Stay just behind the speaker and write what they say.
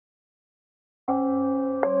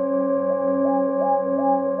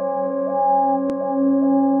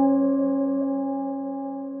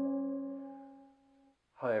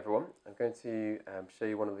going to show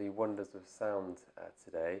you one of the wonders of sound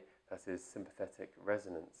today, that is sympathetic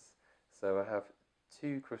resonance. So I have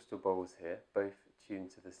two crystal bowls here, both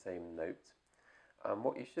tuned to the same note.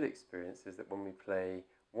 What you should experience is that when we play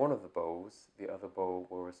one of the bowls, the other bowl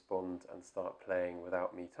will respond and start playing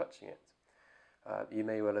without me touching it. You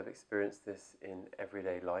may well have experienced this in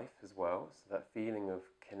everyday life as well, so that feeling of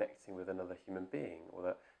connecting with another human being, or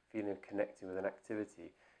that feeling of connecting with an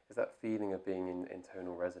activity, is that feeling of being in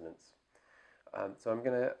tonal resonance. So I'm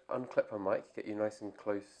going to unclip my mic, get you nice and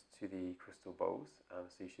close to the crystal bowls,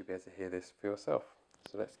 so you should be able to hear this for yourself.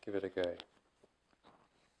 So let's give it a go.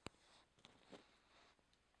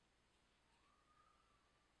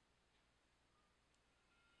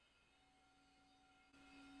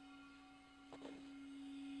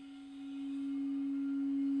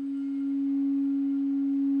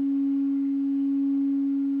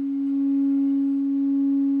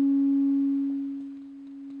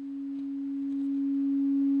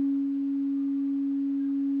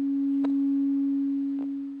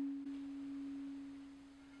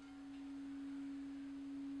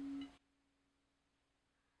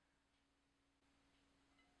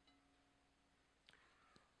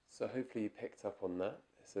 So hopefully you picked up on that.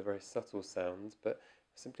 It's a very subtle sound, but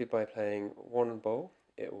simply by playing one bowl,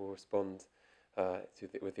 it will respond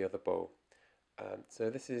with the other bowl.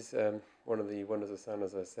 So this is one of the wonders of sound,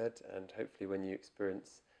 as I said, and hopefully when you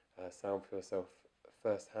experience sound for yourself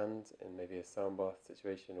firsthand in maybe a sound bath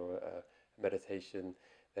situation or a meditation,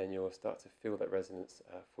 then you'll start to feel that resonance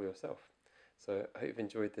for yourself. So I hope you've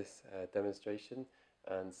enjoyed this demonstration,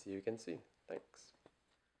 and see you again soon. Thanks.